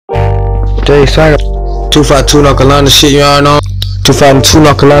Jay Swagger. 252 North Carolina shit, you all know. 252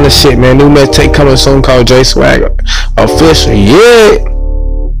 North Carolina shit, man. New mixtape coming soon called Jay Swagger. Official, yeah.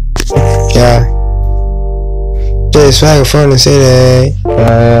 Yeah. Jay Swagger from the city.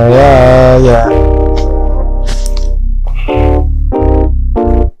 Yeah.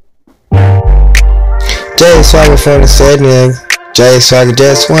 Jay Swagger from the city, nigga. Jay Swagger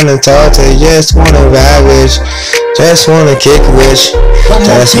just wanna talk to you, just wanna vibe with you, just wanna kick with you,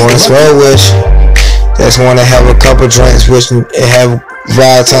 just wanna swear with you, just wanna have a couple drinks with you and have a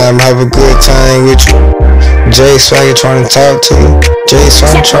vibe time, have a good time with you. Jay Swagger trying to talk to you. Jay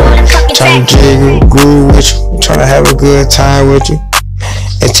Swagger trying to jiggle, groove with you, trying to have a good time with you,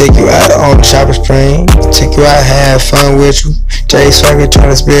 and take you out on the shopping spree, take you out, have fun with you. Jay Swagger trying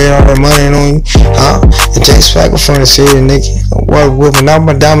to spend all the money on you, and Jay Swagger from the city, nigga. What with me? Now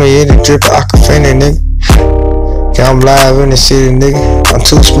my diamond in the drip, I can finish, nigga. Yeah, I'm live in the city, nigga. I'm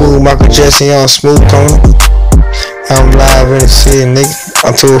too smooth, Michael Jackson, y'all smooth corner. Yeah, I'm live in the city, nigga.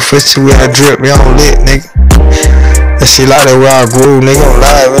 I'm too official with a drip, y'all lit, nigga. That shit like that where I grew, nigga. I'm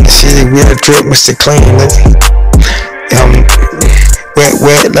live in the city with a drip, Mr. Clean, nigga. Yeah, I'm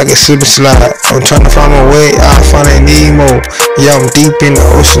wet like a slip and slide. I'm trying to find my way, I find a Nemo. Yeah, I'm deep in the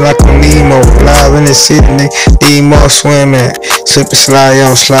ocean like a Nemo. Live in the city, nigga. Nemo swimming. Slip and slide, yeah,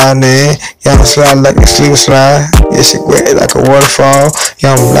 I'm sliding in. Yeah, I'm sliding like a slip and slide. Yeah, shit wet like a waterfall.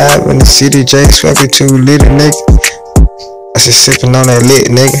 Yeah, I'm live in the city. Jay Swagger too lit, nigga. I said sipping on that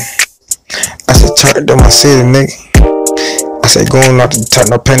lit, nigga. I said turned to my city, nigga. I said going out to turn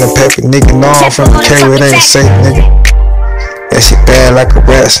no pen and paper, nigga. No, I'm from the carry, it ain't safe, nigga. That shit bad like a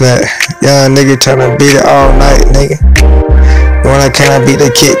rat snack. Young nigga tryna beat it all night, nigga. Can I beat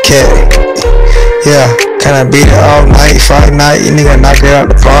the Kit Kat? Yeah, can I beat it all night? Friday night, you nigga knock it out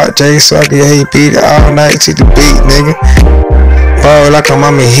the park. Jay Swagger, yeah, he beat it all night to the beat, nigga. Ball like I'm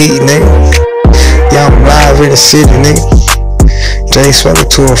on me heat, nigga. Yeah, I'm live in the city, nigga. Jay Swagger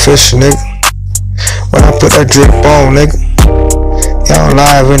too official, nigga. When I put that drip on, nigga. Yeah, I'm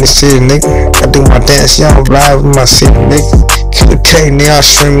live in the city, nigga. I do my dance, yeah, I'm live in my city, nigga. Killer K, nigga, I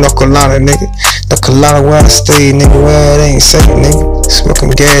stream North Carolina, nigga. North Carolina where I stay, nigga, where it ain't safe, nigga.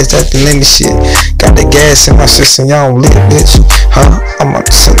 Smoking gas, that the limit shit. Got the gas in my system, y'all lit, bitch. I'm about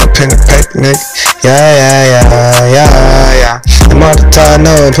to send a pen and paper, nigga. Yeah. I'm out the time,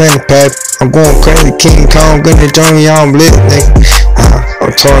 no pen and paper. I'm going crazy, King Kong, gonna join me, y'all lit, nigga. I'm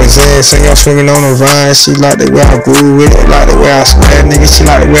Tarzan, so y'all swinging on the vine. She like the way I grew with it, like the way I swear, nigga. She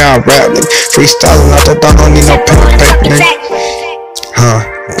like the way I rap, nigga. Freestyling out the dog, don't need no pen and paper, nigga.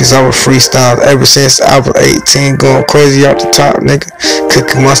 Cause I was freestyling ever since I was 18, going crazy out the top, nigga.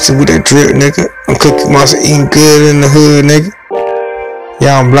 Cookie Monster with that drip, nigga. I'm Cookie Monster eating good in the hood, nigga.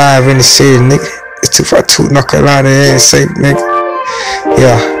 Yeah, I'm live in the city, nigga. It's 252 North Carolina, it ain't safe, nigga.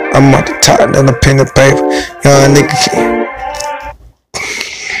 Yeah, I'm out the top, than a pen and paper. Young nigga.